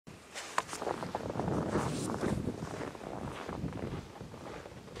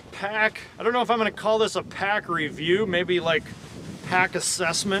pack. I don't know if I'm going to call this a pack review. Maybe like pack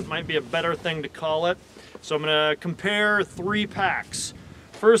assessment might be a better thing to call it. So I'm going to compare 3 packs.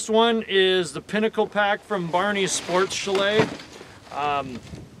 First one is the Pinnacle pack from Barney's Sports Chalet.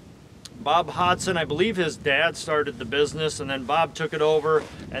 Bob Hodson, I believe his dad started the business, and then Bob took it over,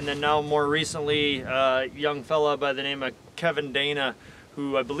 and then now more recently a young fella by the name of Kevin Dana,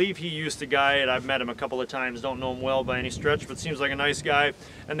 who I believe he used to guide. I've met him a couple of times, don't know him well by any stretch, but seems like a nice guy.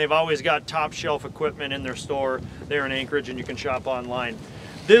 And they've always got top shelf equipment in their store there in Anchorage, and you can shop online.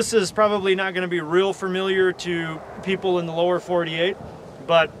 This is probably not going to be real familiar to people in the lower 48,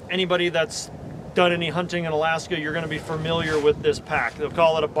 but anybody that's done any hunting in Alaska, you're going to be familiar with this pack. They'll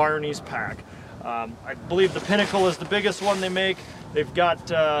call it a Barney's pack. I believe the Pinnacle is the biggest one they make. They've got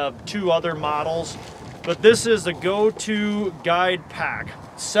 2 other models, but this is the go-to guide pack.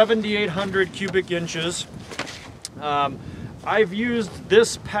 7,800 cubic inches. I've used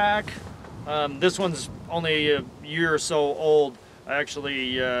this pack. This one's only a year or so old. I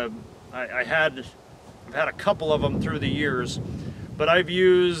actually, I've had a couple of them through the years, but I've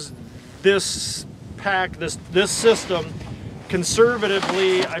used this pack, this system,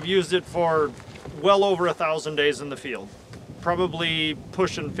 conservatively, I've used it for well over 1,000 days in the field, probably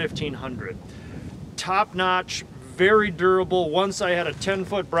pushing 1,500. Top notch, very durable. Once I had a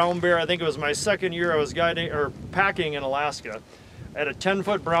 10-foot brown bear. I think it was my second year I was guiding or packing in Alaska. I had a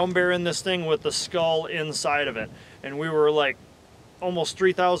 10-foot brown bear in this thing with the skull inside of it, and we were like almost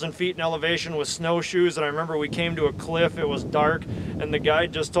 3,000 feet in elevation with snowshoes, and I remember we came to a cliff. It was dark, and the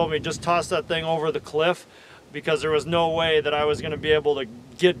guide just told me, just toss that thing over the cliff, because there was no way that I was going to be able to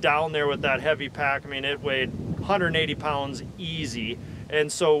get down there with that heavy pack. I mean, it weighed 180 pounds easy,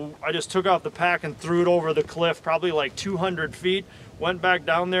 and so I just took off the pack and threw it over the cliff, probably like 200 feet, went back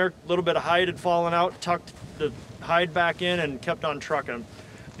down there, a little bit of hide had fallen out, tucked the hide back in, and kept on trucking.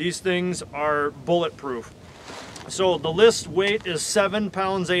 These things are bulletproof. So the list weight is 7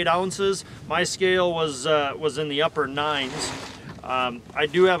 pounds 8 ounces. My scale was in the upper 9s. I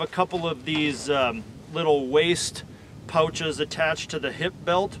do have a couple of these little waist pouches attached to the hip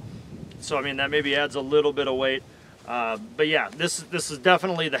belt, so I mean that maybe adds a little bit of weight. But yeah, this is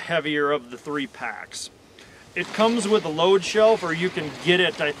definitely the heavier of the 3 packs. It comes with a load shelf, or you can get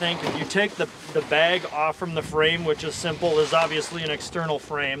it, I think, if you take the bag off from the frame, which is simple. There's obviously an external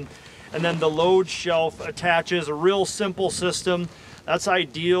frame. And then the load shelf attaches, a real simple system. That's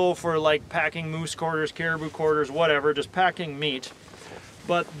ideal for like packing moose quarters, caribou quarters, whatever, just packing meat.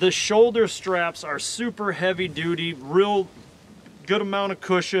 But the shoulder straps are super heavy duty, real good amount of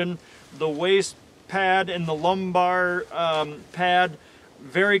cushion. The waist pad and the lumbar pad,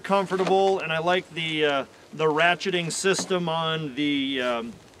 very comfortable, and I like the ratcheting system on the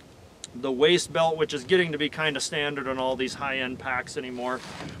waist belt, which is getting to be kind of standard on all these high-end packs anymore.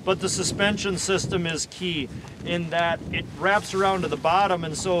 But the suspension system is key in that it wraps around to the bottom,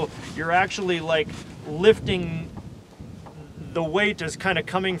 and so you're actually like lifting, the weight is kind of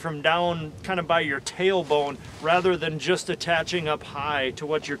coming from down kind of by your tailbone rather than just attaching up high to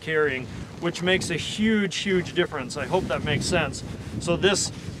what you're carrying, which makes a huge difference. I hope that makes sense. So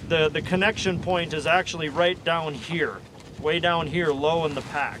the connection point is actually right down here, way down here low in the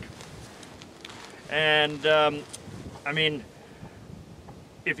pack. And I mean,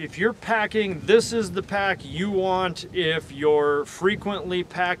 if you're packing, this is the pack you want if you're frequently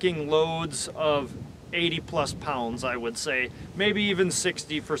packing loads of 80 plus pounds, I would say. Maybe even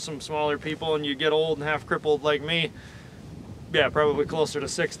 60 for some smaller people, and you get old and half crippled like me. Yeah, probably closer to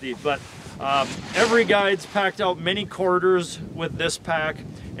 60. But every guide's packed out many quarters with this pack,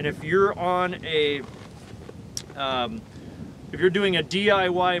 and if you're on a if you're doing a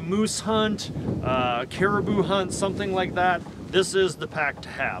DIY moose hunt, caribou hunt, something like that, this is the pack to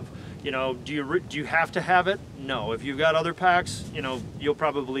have. You know, do you have to have it? No. If you've got other packs, you know, you'll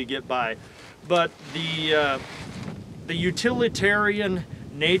probably get by. But the utilitarian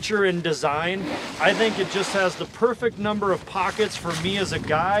nature and design, I think it just has the perfect number of pockets for me as a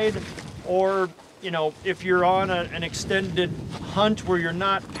guide, or, you know, if you're on an extended hunt where you're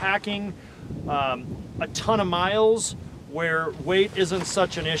not packing a ton of miles, where weight isn't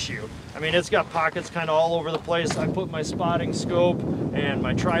such an issue. I mean, it's got pockets kind of all over the place. I put my spotting scope and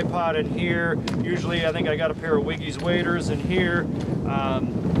my tripod in here. Usually I think I got a pair of Wiggy's waders in here.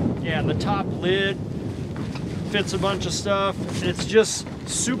 Yeah, and the top lid fits a bunch of stuff. It's just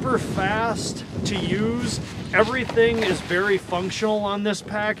super fast to use. Everything is very functional on this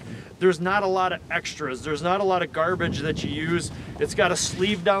pack. There's not a lot of extras. There's not a lot of garbage that you use. It's got a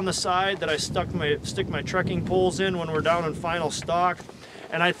sleeve down the side that I stick my trekking poles in when we're down in final stock.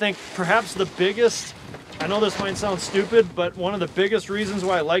 And I think perhaps the biggest I know this might sound stupid, but one of the biggest reasons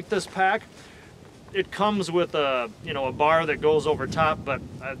why I like this pack, it comes with a, you know, a bar that goes over top, but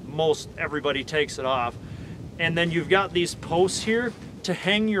most everybody takes it off. And then you've got these posts here to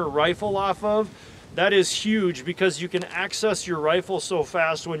hang your rifle off of. That is huge because you can access your rifle so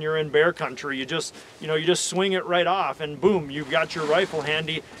fast when you're in bear country. You just swing it right off and boom, you've got your rifle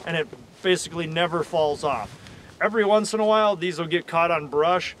handy, and it basically never falls off. Every once in a while, these will get caught on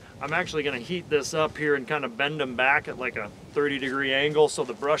brush. I'm actually going to heat this up here and kind of bend them back at like a 30-degree angle so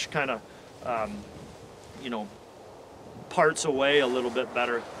the brush kind of, you know, parts away a little bit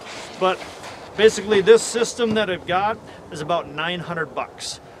better. But basically, this system that I've got is about 900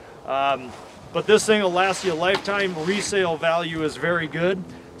 bucks. But this thing will last you a lifetime. Resale value is very good.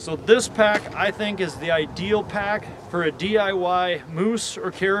 So this pack, I think, is the ideal pack for a DIY moose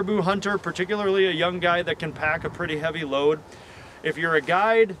or caribou hunter, particularly a young guy that can pack a pretty heavy load. If you're a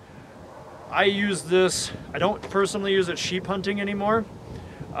guide, I use this. I don't personally use it sheep hunting anymore.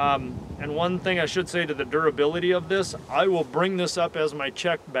 And one thing I should say to the durability of this, I will bring this up as my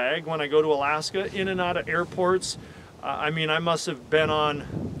checked bag when I go to Alaska, in and out of airports. I mean, I must have been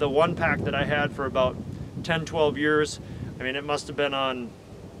on the one pack that I had for about 10, 12 years. I mean, it must have been on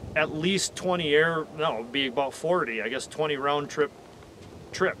at least 20 it'd be about 40, I guess 20 round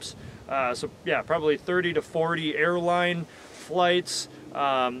trips. So yeah, probably 30 to 40 airline flights,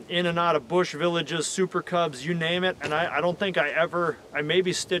 in and out of bush villages, super cubs, you name it. And I don't think I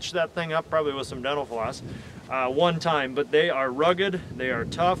maybe stitched that thing up probably with some dental floss one time, but they are rugged, they are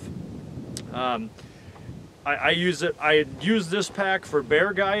tough. I use this pack for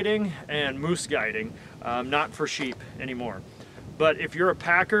bear guiding and moose guiding, not for sheep anymore. But if you're a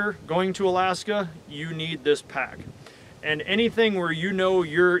packer going to Alaska, you need this pack. And anything where you know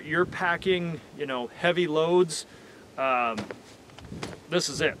you're packing, you know, heavy loads, this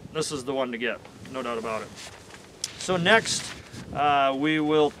is it. This is the one to get, no doubt about it. So next, we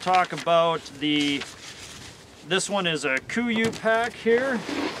will talk about this one is a Kuiu pack here.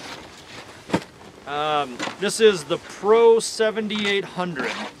 This is the Pro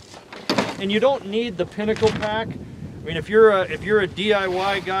 7800, and you don't need the Pinnacle pack. I mean, if you're a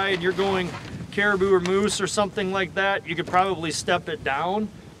DIY guy and you're going caribou or moose or something like that, you could probably step it down,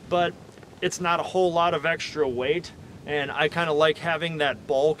 but it's not a whole lot of extra weight, and I kind of like having that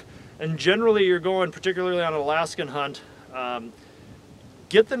bulk. And generally, you're going, particularly on an Alaskan hunt,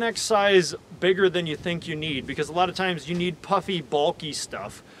 get the next size bigger than you think you need, because a lot of times you need puffy, bulky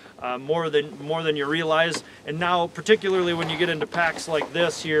stuff. More than you realize. And now, particularly when you get into packs like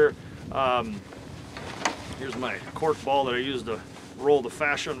this here, here's my cork ball that I use to roll the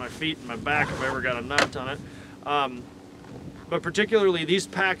fascia on my feet and my back if I ever got a knot on it. But particularly these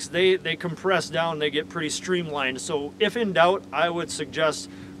packs, they compress down, they get pretty streamlined. So if in doubt, I would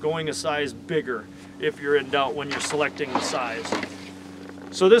suggest going a size bigger if you're in doubt when you're selecting the size.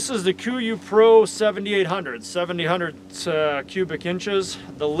 So this is the Kuiu Pro 7800, 700 cubic inches.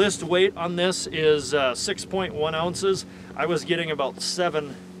 The list weight on this is 6.1 ounces. I was getting about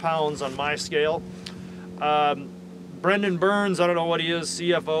 7 pounds on my scale. Brendan Burns, I don't know what he is,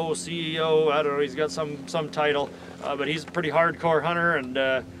 CFO, CEO, I don't know, he's got some title, but he's a pretty hardcore hunter. And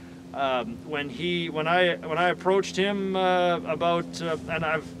when I approached him and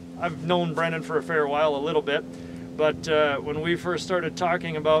I've known Brendan for a fair while, a little bit. But when we first started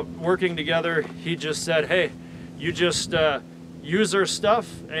talking about working together, he just said, hey, you just use our stuff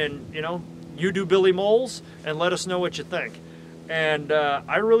and, you know, you do Billy Molls and let us know what you think. And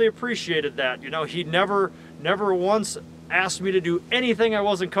I really appreciated that. You know, he never once asked me to do anything I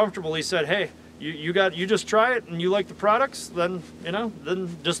wasn't comfortable. He said, hey, you just try it and you like the products, then, you know,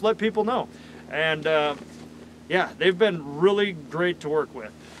 then just let people know. And yeah, they've been really great to work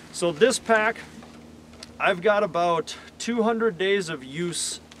with. So this pack, I've got about 200 days of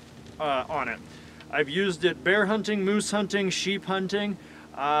use on it. I've used it bear hunting, moose hunting, sheep hunting,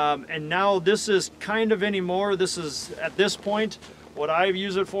 and now this is kind of anymore. This is, at this point, what I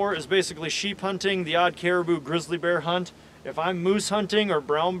use it for is basically sheep hunting, the odd caribou, grizzly bear hunt. If I'm moose hunting or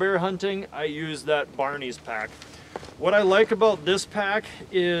brown bear hunting, I use that Barney's pack. What I like about this pack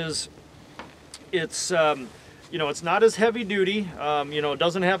is it's you know, it's not as heavy duty. You know, it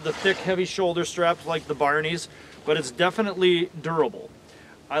doesn't have the thick, heavy shoulder straps like the Barney's, but it's definitely durable.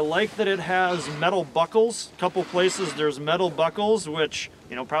 I like that it has metal buckles. A couple places there's metal buckles, which,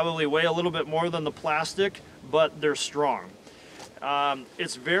 you know, probably weigh a little bit more than the plastic, but they're strong.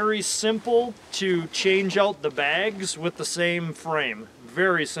 It's very simple to change out the bags with the same frame.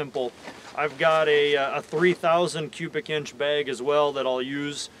 Very simple. I've got a 3,000 cubic inch bag as well that I'll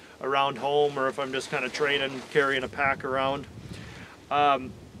use around home, or if I'm just kind of training, carrying a pack around.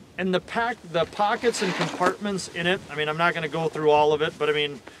 And And the pockets and compartments in it, I mean, I'm not going to go through all of it, but I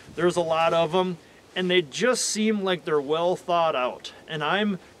mean, there's a lot of them, and they just seem like they're well thought out. And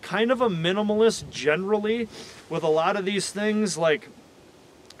I'm kind of a minimalist generally with a lot of these things. Like,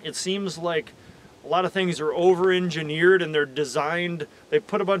 it seems like a lot of things are over-engineered and they're designed, they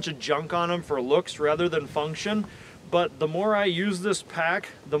put a bunch of junk on them for looks rather than function. But the more I use this pack,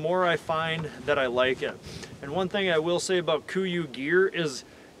 the more I find that I like it. And one thing I will say about Kuiu gear is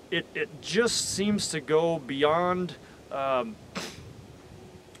it just seems to go beyond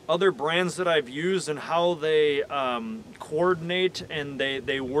other brands that I've used and how they coordinate and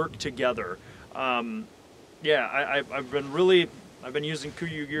they work together. Yeah, I've been using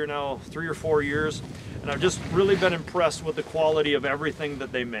Kuiu gear now 3 or 4 years, and I've just really been impressed with the quality of everything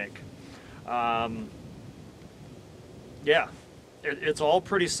that they make. Yeah, it's all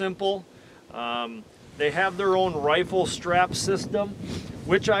pretty simple. They have their own rifle strap system,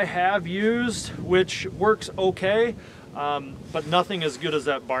 which I have used, which works okay, but nothing as good as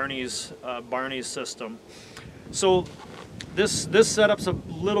that Barney's system. So this setup's a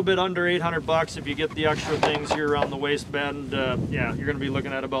little bit under 800 bucks. If you get the extra things here around the waistband, yeah, you're going to be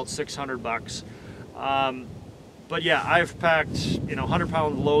looking at about 600 bucks. But yeah, I've packed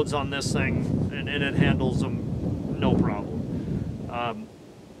 100-pound loads on this thing, and it handles them no problem.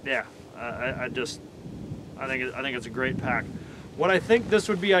 Yeah, I think it's a great pack. What I think this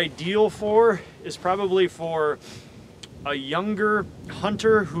would be ideal for is probably for a younger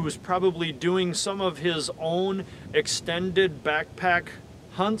hunter who's probably doing some of his own extended backpack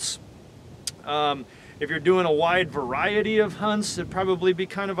hunts. If you're doing a wide variety of hunts, it'd probably be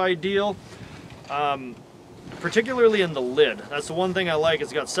kind of ideal. Particularly in the lid. That's the one thing I like.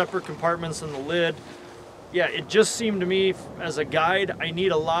 It's got separate compartments in the lid. Yeah, it just seemed to me as a guide, I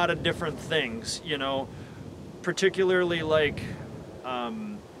need a lot of different things, particularly like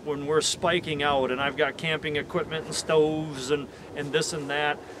when we're spiking out and I've got camping equipment and stoves and this and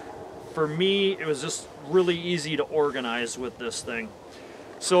that. For me, it was just really easy to organize with this thing.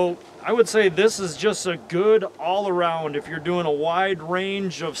 So I would say this is just a good all-around if you're doing a wide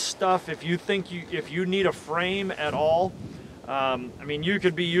range of stuff. If you need a frame at all, I mean, you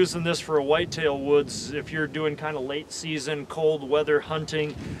could be using this for a whitetail woods if you're doing kind of late season, cold weather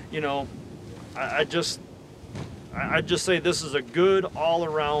hunting. I'd just say this is a good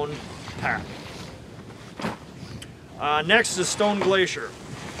all-around pack. Next is Stone Glacier.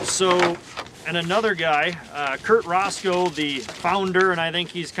 So, and another guy, Kurt Roscoe, the founder, and I think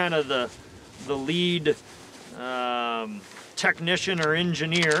he's kind of the lead technician or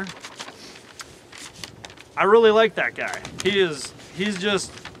engineer. I really like that guy. He's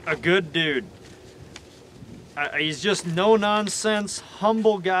just a good dude. He's just no nonsense,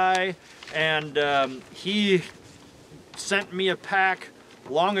 humble guy, and he sent me a pack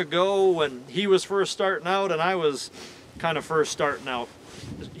long ago when he was first starting out and I was kind of first starting out.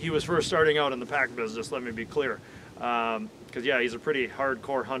 He was first starting out in the pack business, let me be clear. Because yeah, he's a pretty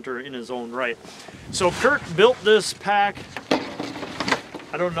hardcore hunter in his own right. So Kurt built this pack.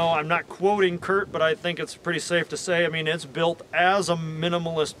 I don't know, I'm not quoting Kurt, but I think it's pretty safe to say, I mean, it's built as a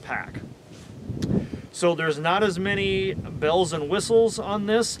minimalist pack. So there's not as many bells and whistles on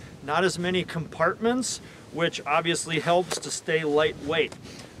this, not as many compartments, which obviously helps to stay lightweight.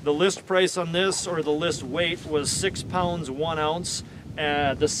 The list price on this, or the list weight, was 6 pounds 1 ounce,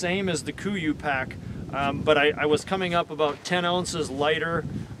 the same as the Kuiu pack, but I was coming up about 10 ounces lighter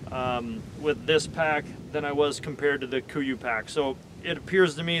with this pack than I was compared to the Kuiu pack. So it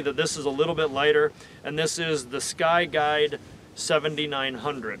appears to me that this is a little bit lighter, and this is the Sky Guide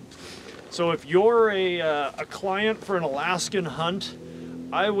 7900. So if you're a client for an Alaskan hunt,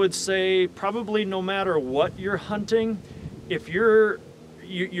 I would say probably no matter what you're hunting, if you're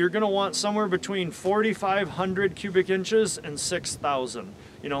going to want somewhere between 4,500 cubic inches and 6,000.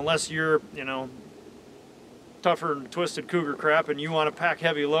 Unless you're, tougher and twisted cougar crap and you want to pack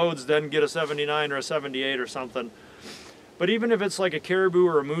heavy loads, then get a 79 or a 78 or something. But even if it's like a caribou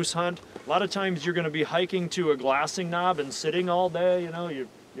or a moose hunt, a lot of times you're going to be hiking to a glassing knob and sitting all day.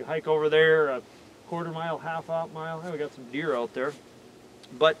 You hike over there a quarter mile, half mile. Oh, we got some deer out there.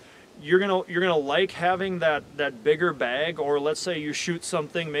 But you're gonna like having that bigger bag, or let's say you shoot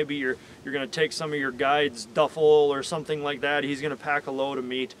something, maybe you're gonna take some of your guide's duffel or something like that. He's gonna pack a load of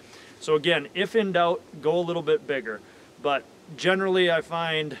meat. So again, if in doubt, go a little bit bigger. But generally I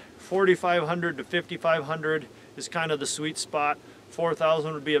find 4,500 to 5,500 is kind of the sweet spot.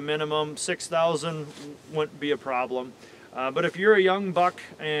 4,000 would be a minimum. 6,000 wouldn't be a problem. But if you're a young buck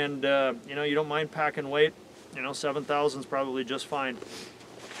and you don't mind packing weight, 7,000 is probably just fine.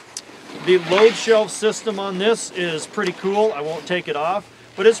 The load shelf system on this is pretty cool. I won't take it off,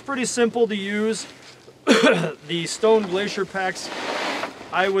 but it's pretty simple to use. The Stone Glacier packs,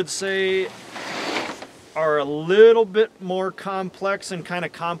 I would say, are a little bit more complex and kind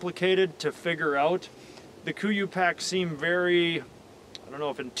of complicated to figure out. The Kuiu packs seem very, I don't know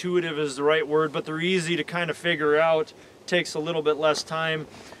if intuitive is the right word, but they're easy to kind of figure out. Takes a little bit less time.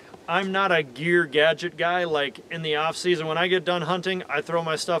 I'm not a gear gadget guy. Like in the off season, when I get done hunting, I throw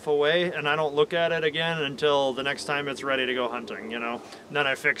my stuff away and I don't look at it again until the next time it's ready to go hunting, you know. And then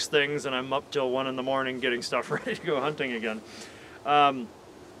I fix things and I'm up till 1 in the morning getting stuff ready to go hunting again.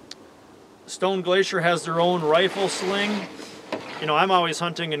 Stone Glacier has their own rifle sling. You know, I'm always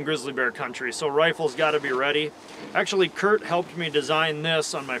hunting in grizzly bear country, so rifles got to be ready. Actually, Kurt helped me design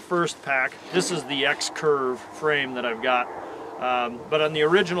this on my first pack. This is the X-Curve frame that I've got. But on the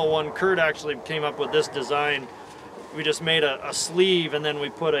original one, Kurt actually came up with this design. We just made a sleeve and then we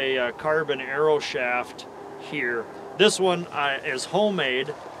put a carbon arrow shaft here. This one is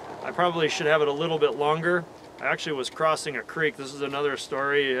homemade. I probably should have it a little bit longer. I actually was crossing a creek. This is another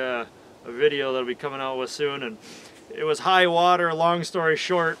story, a video that'll be coming out with soon. And it was high water. Long story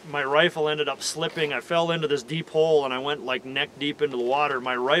short, my rifle ended up slipping. I fell into this deep hole and I went like neck deep into the water.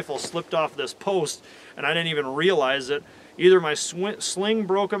 My rifle slipped off this post and I didn't even realize it. Either my sling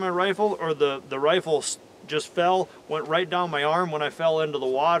broke on my rifle or the rifle just fell, went right down my arm when I fell into the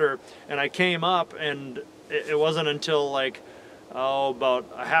water, and I came up and it wasn't until like, about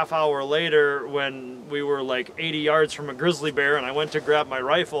a half hour later when we were like 80 yards from a grizzly bear and I went to grab my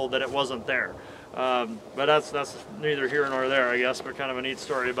rifle that it wasn't there. But that's neither here nor there, I guess, but kind of a neat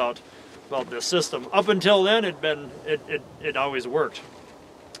story about this system. Up until then, it always worked.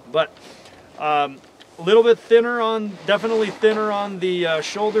 But a little bit thinner on, definitely thinner on the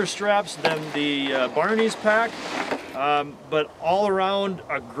shoulder straps than the Barney's pack, but all around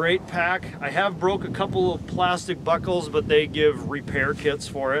a great pack. I have broke a couple of plastic buckles, but they give repair kits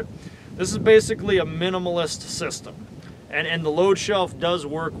for it. This is basically a minimalist system, and the load shelf does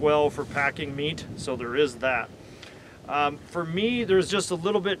work well for packing meat, so there is that. For me, there's just a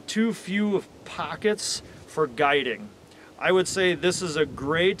little bit too few pockets for guiding. I would say this is a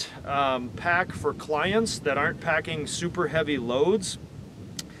great pack for clients that aren't packing super heavy loads,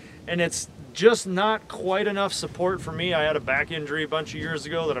 and it's just not quite enough support for me. I had a back injury a bunch of years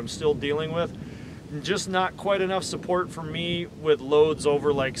ago that I'm still dealing with. Just not quite enough support for me with loads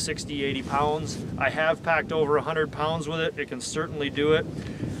over like 60, 80 pounds. I have packed over 100 pounds with it. It can certainly do it.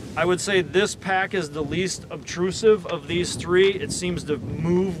 I would say this pack is the least obtrusive of these three. It seems to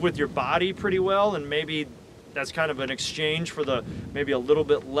move with your body pretty well, and maybe that's kind of an exchange for the maybe a little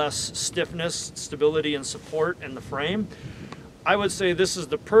bit less stiffness, stability, and support in the frame. I would say this is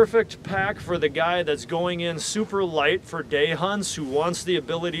the perfect pack for the guy that's going in super light for day hunts who wants the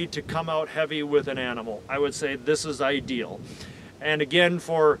ability to come out heavy with an animal. I would say this is ideal. And again,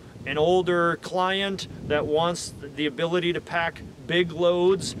 for an older client that wants the ability to pack big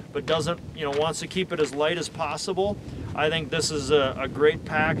loads but doesn't, wants to keep it as light as possible, I think this is a great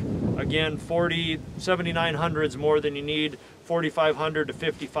pack. Again, 7900 is more than you need. 4500 to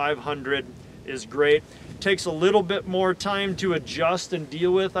 5500 is great. Takes a little bit more time to adjust and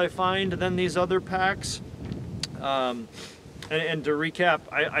deal with, I find, than these other packs. And to recap,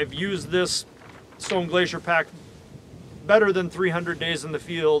 I've used this Stone Glacier pack better than 300 days in the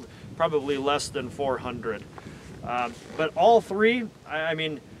field, probably less than 400. But all three, I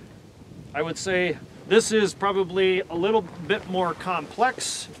mean, I would say this is probably a little bit more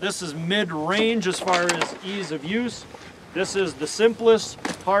complex. This is mid-range as far as ease of use. This is the simplest,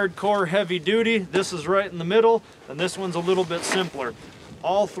 hardcore, heavy duty. This is right in the middle, and this one's a little bit simpler.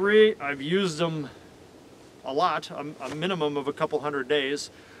 All three, I've used them a lot, a minimum of a couple hundred days,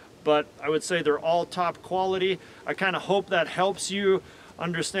 but I would say they're all top quality. I kind of hope that helps you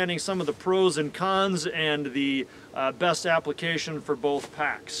understanding some of the pros and cons and the best application for both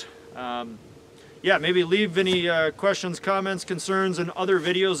packs. Yeah, maybe leave any questions, comments, concerns. In other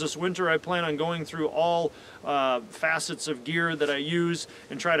videos this winter, I plan on going through all facets of gear that I use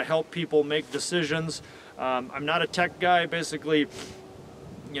and try to help people make decisions. I'm not a tech guy. Basically,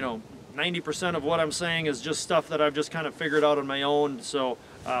 90% of what I'm saying is just stuff that I've just kind of figured out on my own. So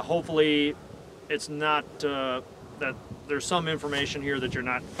hopefully it's not that there's some information here that you're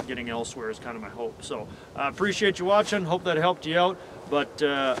not getting elsewhere is kind of my hope. So I appreciate you watching. Hope that helped you out. But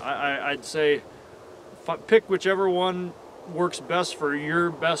I'd say pick whichever one works best for your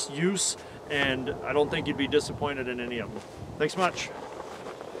best use, and I don't think you'd be disappointed in any of them. Thanks much.